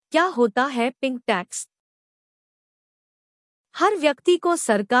क्या होता है पिंक टैक्स? हर व्यक्ति को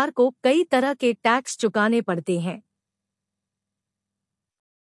सरकार को कई तरह के टैक्स चुकाने पड़ते हैं।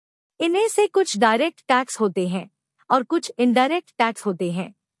 इनमें से कुछ डायरेक्ट टैक्स होते हैं और कुछ इनडायरेक्ट टैक्स होते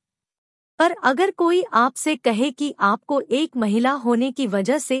हैं। पर अगर कोई आपसे कहे कि आपको एक महिला होने की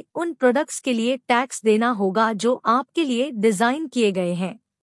वजह से उन प्रोडक्ट्स के लिए टैक्स देना होगा जो आपके लिए डिजाइन किए गए हैं,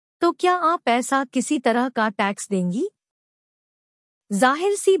 तो क्या आप ऐसा किसी तरह का टैक्स देंगी?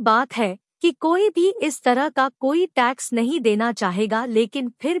 जाहिर सी बात है कि कोई भी इस तरह का कोई टैक्स नहीं देना चाहेगा, लेकिन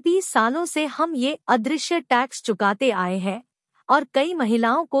फिर भी सालों से हम ये अदृश्य टैक्स चुकाते आए हैं और कई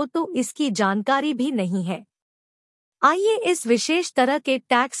महिलाओं को तो इसकी जानकारी भी नहीं है। आइए इस विशेष तरह के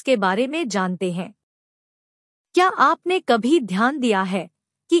टैक्स के बारे में जानते हैं। क्या आपने कभी ध्यान दिया है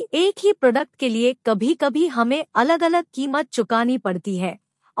कि एक ही प्रोडक्ट के लिए कभी-कभी हमें अलग-अलग कीमत चुकानी पड़ती है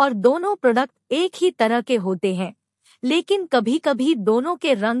और दोनों प्रोडक्ट एक ही तरह के होते हैं, लेकिन कभी-कभी दोनों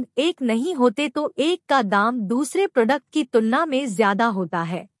के रंग एक नहीं होते तो एक का दाम दूसरे प्रोडक्ट की तुलना में ज्यादा होता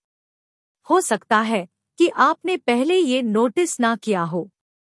है। हो सकता है कि आपने पहले ये नोटिस ना किया हो।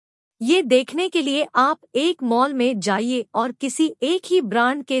 ये देखने के लिए आप एक मॉल में जाइए और किसी एक ही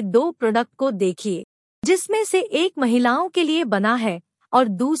ब्रांड के दो प्रोडक्ट को देखिए, जिसमें से एक महिलाओं के लिए बना है और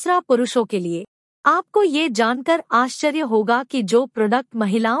दूसरा पुरुषों के लिए। आपको ये जानकर आश्चर्य होगा कि जो प्रोडक्ट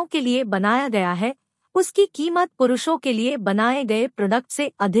महिलाओं के लिए बनाया गया है, उसकी कीमत पुरुषों के लिए बनाए गए प्रोडक्ट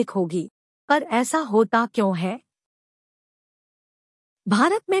से अधिक होगी। पर ऐसा होता क्यों है?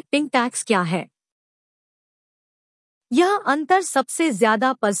 भारत में पिंक टैक्स क्या है? यह अंतर सबसे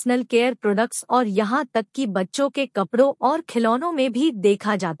ज्यादा पर्सनल केयर प्रोडक्ट्स और यहाँ तक कि बच्चों के कपड़ों और खिलौनों में भी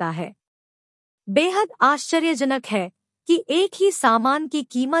देखा जाता है। बेहद आश्चर्यजनक है कि एक ही सामान की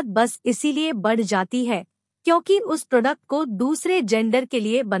कीमत बस इसीलिए बढ़ जाती है क्योंकि उस प्रोडक्ट को दूसरे जेंडर के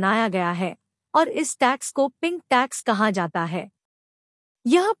लिए बनाया गया है और इस टैक्स को पिंक टैक्स कहा जाता है।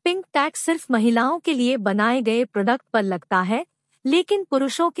 यह पिंक टैक्स सिर्फ महिलाओं के लिए बनाए गए प्रोडक्ट पर लगता है, लेकिन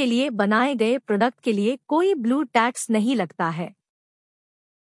पुरुषों के लिए बनाए गए प्रोडक्ट के लिए कोई ब्लू टैक्स नहीं लगता है।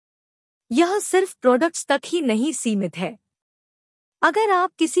 यह सिर्फ प्रोडक्ट्स तक ही नहीं सीमित है। अगर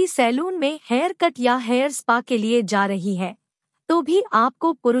आप किसी सैलून में हेयर कट या हेयर स्पा के लिए जा रही हैं, तो भी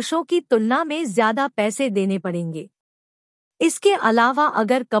आपको पुरुषों की तुलना में ज्यादा पैसे देने पड़ेंगे। इसके अलावा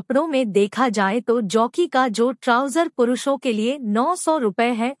अगर कपड़ों में देखा जाए तो जॉकी का जो ट्राउजर पुरुषों के लिए 900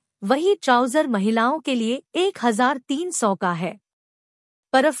 रुपए है, वही ट्राउजर महिलाओं के लिए 1300 का है।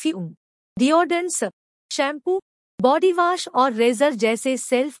 Perfume, deodorants, shampoo, body wash और रेजर जैसे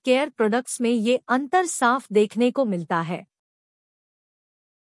सेल्फ केयर प्रोडक्ट्स में ये अंतर साफ देखने को मिलता है।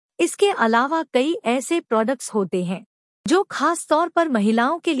 इसके अलावा कई ऐसे प्रोडक्ट्स होते हैं जो खास तौर पर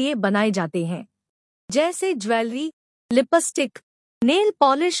महिलाओं के लिए बनाए जाते हैं, जैसे ज्वेलरी, लिपस्टिक, नेल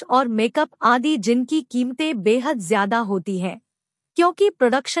पॉलिश और मेकअप आदि, जिनकी कीमतें बेहद ज्यादा होती हैं क्योंकि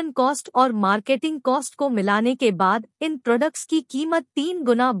प्रोडक्शन कॉस्ट और मार्केटिंग कॉस्ट को मिलाने के बाद इन प्रोडक्ट्स की कीमत 3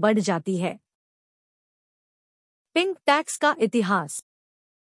 गुना बढ़ जाती है। पिंक टैक्स का इतिहास।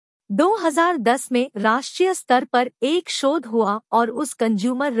 2010 में राष्ट्रीय स्तर पर एक शोध हुआ और उस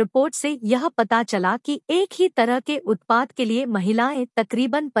कंज्यूमर रिपोर्ट से यह पता चला कि एक ही तरह के उत्पाद के लिए महिलाएं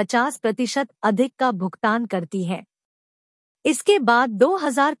तकरीबन 50% अधिक का भुगतान करती हैं। इसके बाद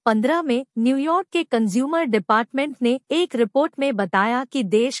 2015 में न्यूयॉर्क के कंज्यूमर डिपार्टमेंट ने एक रिपोर्ट में बताया कि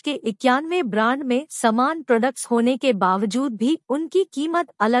देश के 91 ब्रांड में समान प्रोडक्ट्स होने के बावजूद भी उनकी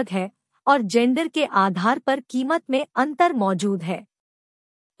कीमत अलग है और जेंडर के आधार पर कीमत में अंतर मौजूद है।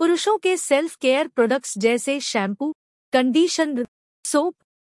 पुरुषों के सेल्फ केयर प्रोडक्ट्स जैसे shampoo, conditioner, soap,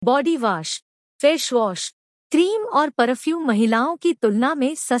 body wash, face wash, cream और परफ्यूम महिलाओं की तुलना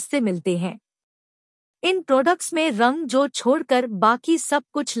में सस्ते मिलते हैं। इन प्रोडक्ट्स में रंग जो छोड़कर बाकी सब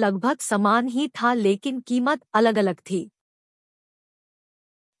कुछ लगभग समान ही था, लेकिन कीमत अलग-अलग थी।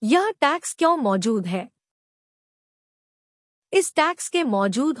 यह टैक्स क्यों मौजूद है? इस टैक्स के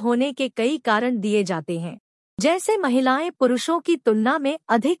मौजूद होने के कई कारण दिए जाते हैं, जैसे महिलाएं पुरुषों की तुलना में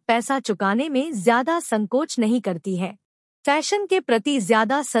अधिक पैसा चुकाने में ज्यादा संकोच नहीं करती हैं, फैशन के प्रति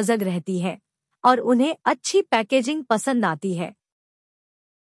ज्यादा सजग रहती हैं और उन्हें अच्छी पैकेजिंग पसंद आती है।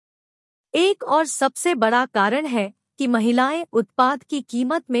 एक और सबसे बड़ा कारण है कि महिलाएं उत्पाद की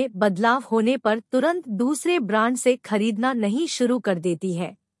कीमत में बदलाव होने पर तुरंत दूसरे ब्रांड से खरीदना नहीं शुरू कर देती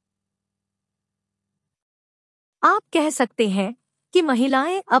है। आप कह सकते हैं कि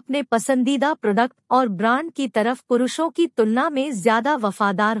महिलाएं अपने पसंदीदा प्रोडक्ट और ब्रांड की तरफ पुरुषों की तुलना में ज्यादा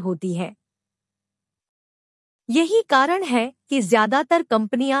वफादार होती है। यही कारण है कि ज्यादातर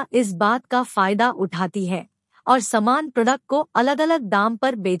कंपनियां इस बात का फायदा उठाती हैं और समान प्रोडक्ट को अलग-अलग दाम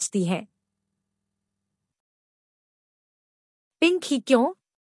पर बेचती हैं। पिंक ही क्यों?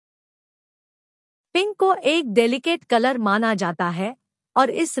 पिंक को एक डेलिकेट कलर माना जाता है और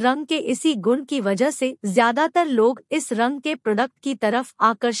इस रंग के इसी गुण की वजह से ज्यादातर लोग इस रंग के प्रोडक्ट की तरफ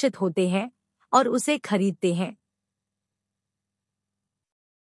आकर्षित होते हैं और उसे खरीदते हैं।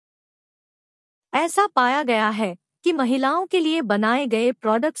 ऐसा पाया गया है कि महिलाओं के लिए बनाए गए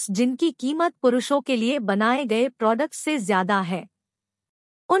प्रोडक्ट्स जिनकी कीमत पुरुषों के लिए बनाए गए प्रोडक्ट्स से ज्यादा है,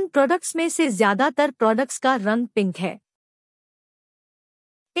 उन प्रोडक्ट्स में से ज्यादातर प्रोडक्ट्स का रंग पिंक है।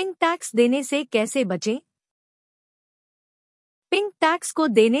 पिंक टैक्स देने से कैसे बचें? पिंक टैक्स को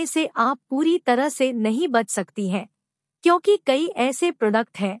देने से आप पूरी तरह से नहीं बच सकती हैं, क्योंकि कई ऐसे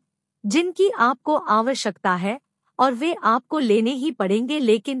प्रोडक्ट हैं जिनकी आपको आवश्यकता है और वे आपको लेने ही पड़ेंगे,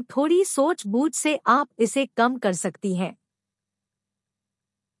 लेकिन थोड़ी सोच बूझ से आप इसे कम कर सकती हैं।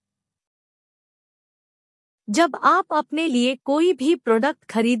 जब आप अपने लिए कोई भी प्रोडक्ट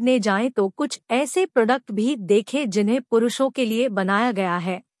खरीदने जाएं तो कुछ ऐसे प्रोडक्ट भी देखें जिन्हें पुरुषों के लिए बनाया गया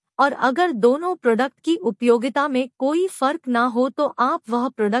है, और अगर दोनों प्रोडक्ट की उपयोगिता में कोई फर्क ना हो तो आप वह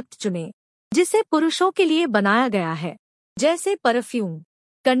प्रोडक्ट चुनें जिसे पुरुषों के लिए बनाया गया है, जैसे perfume,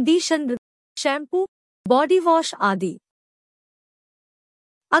 conditioner, shampoo, body wash आदि।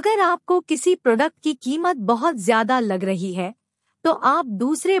 अगर आपको किसी प्रोडक्ट की कीमत बहुत ज्यादा लग रही है तो आप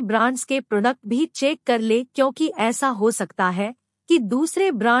दूसरे ब्रांड्स के प्रोडक्ट भी चेक कर ले, क्योंकि ऐसा हो सकता है कि दूसरे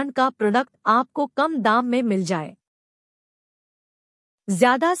ब्रांड का प्रोडक्ट आपको कम दाम में मिल जाए।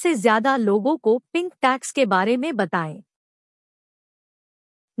 ज्यादा से ज्यादा लोगों को पिंक टैक्स के बारे में बताएं।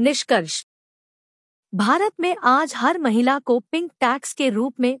 निष्कर्ष: भारत में आज हर महिला को पिंक टैक्स के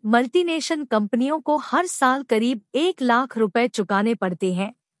रूप में मल्टीनेशनल कंपनियों को हर साल करीब 1 लाख रुपए चुकाने पड़ते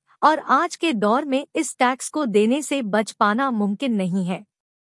हैं, और आज के दौर में इस टैक्स को देने से बच पाना मुमकिन नहीं है।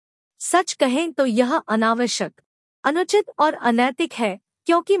 सच कहें तो यह अनावश्यक, अनुचित और अनैतिक है,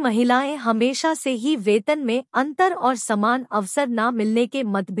 क्योंकि महिलाएं हमेशा से ही वेतन में अंतर और समान अवसर न मिलने के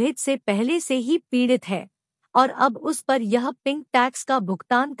मतभेद से पहले से ही पीड़ित है, और अब उस पर यह पिंक टैक्स का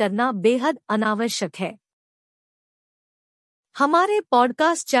भुगतान करना बेहद अनावश्यक है। हमारे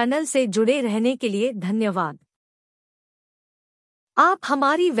पॉडकास्ट चैनल से जुड़े रहने के लिए धन्यवाद। आप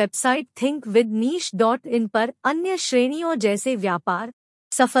हमारी वेबसाइट thinkwithniche.in पर अन्य श्रेणियों जैसे व्यापार,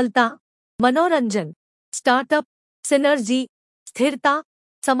 सफलता, मनोरंजन, स्टार्टअप, सिनर्जी, स्थिरता,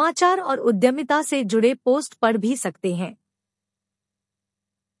 समाचार और उद्यमिता से जुड़े पोस्ट पढ़ भी सकते हैं।